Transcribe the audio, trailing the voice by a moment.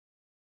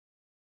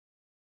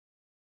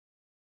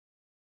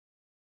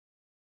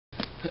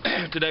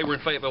Today we're in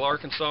Fayetteville,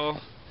 Arkansas.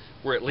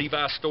 We're at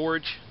Levi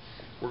Storage.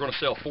 We're going to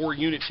sell 4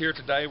 units here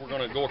today. We're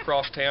going to go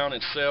across town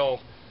and sell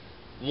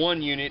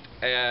 1 unit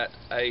at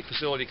a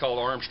facility called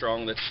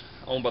Armstrong that's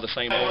owned by the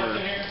same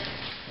owner.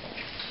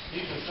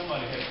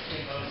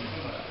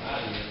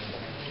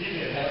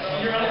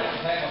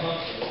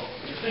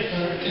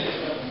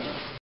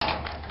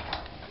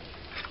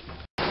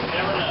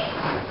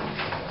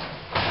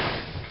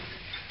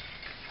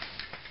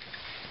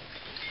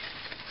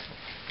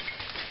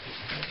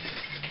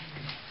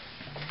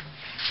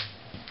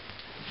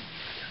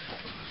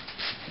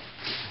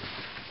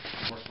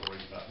 More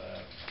stories about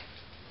that.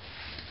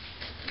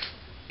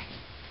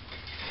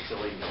 It's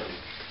illegal.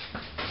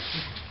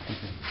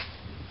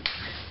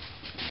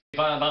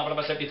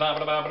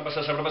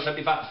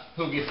 75.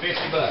 Who'll get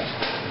 $50?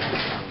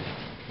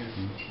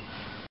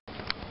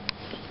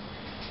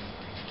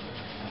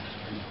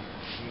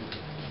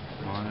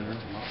 Monitor.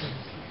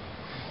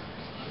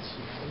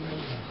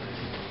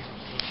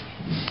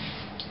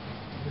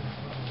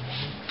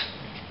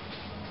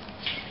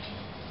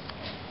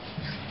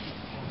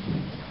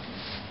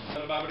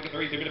 I'm going to get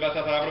 3,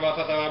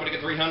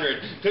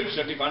 300,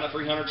 275, not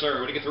 300, sir. I'm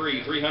going to get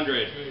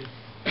 300.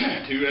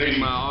 280. In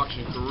my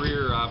auction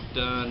career, I've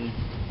done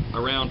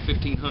around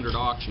 1,500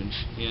 auctions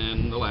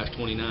in the last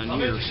 29 years.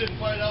 I'm interested in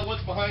finding out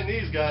what's behind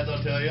these guys,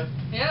 I'll tell you.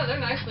 Yeah, they're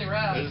nicely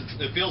wrapped.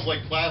 It feels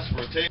like glass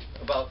for a tape.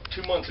 About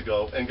 2 months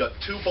ago, and got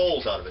 2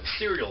 bowls out of it,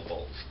 cereal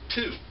bowls.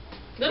 2.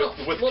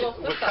 With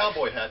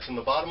cowboy hats in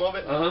the bottom of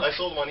it. I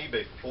sold them on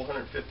eBay for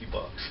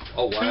 $450.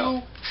 Oh wow!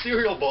 2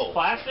 cereal bowls.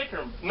 Plastic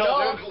or?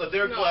 No,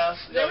 they're glass.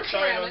 They're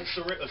China,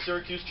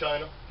 Syracuse,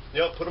 China.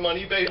 Yep, put them on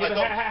eBay.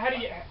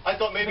 Yeah, I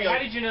thought maybe how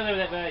did you know they were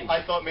that value?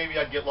 I thought maybe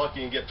I'd get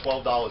lucky and get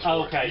 $12 for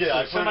oh, it. okay. Yeah, So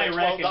I put somebody it at $12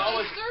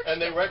 recognized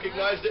and they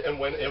recognized it, and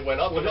it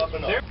went up and up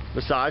and up.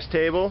 Massage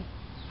table.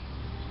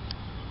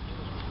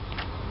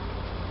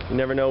 You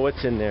never know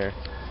what's in there.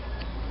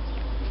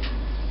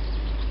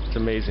 It's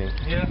amazing.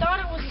 I thought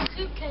it was a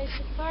suitcase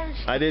at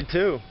first. I did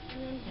too.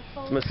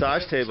 It's a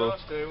massage table.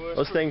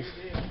 Those things,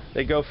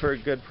 they go for a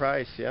good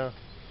price, yeah.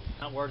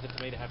 Not worth it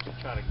to me to have to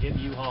try to get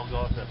U-Haul go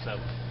up. So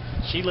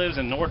she lives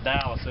in North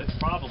Dallas, so it's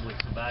probably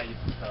some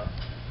valuable stuff.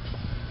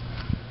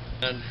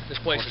 And this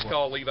place is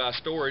called Levi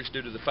Storage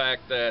due to the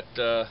fact that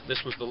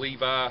this was the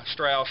Levi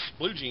Strauss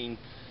blue jean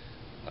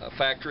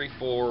factory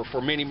for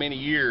many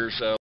years.